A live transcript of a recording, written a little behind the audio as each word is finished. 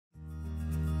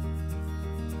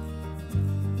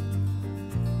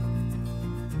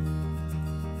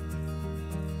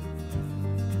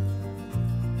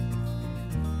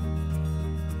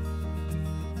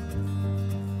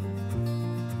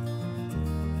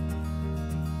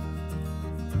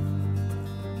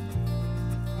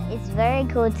It's very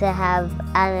cool to have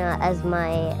Anna as my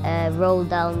Roald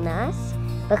Dahl nurse,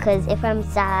 because if I'm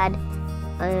sad,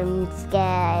 I'm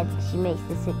scared, she makes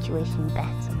the situation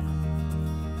better.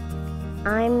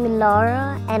 I'm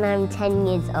Lara and I'm 10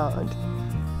 years old.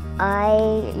 I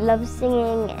love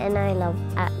singing and I love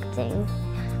acting.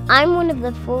 I'm one of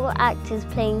the 4 actors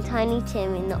playing Tiny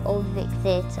Tim in the Old Vic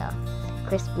Theatre,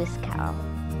 Christmas Carol.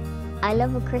 I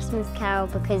love A Christmas Carol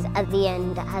because at the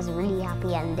end it has a really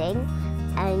happy ending,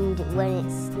 and when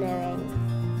it's snowing,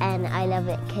 and I love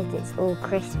it because it's all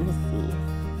Christmassy.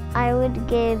 I would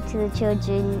give to the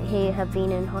children who have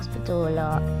been in hospital a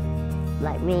lot,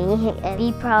 like me,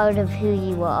 be proud of who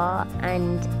you are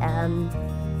and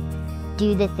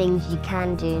do the things you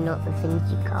can do, not the things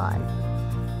you can't.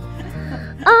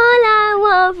 All I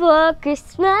want for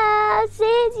Christmas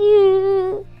is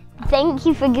you. Thank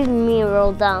you for giving me a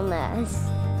Roald Dahl nurse.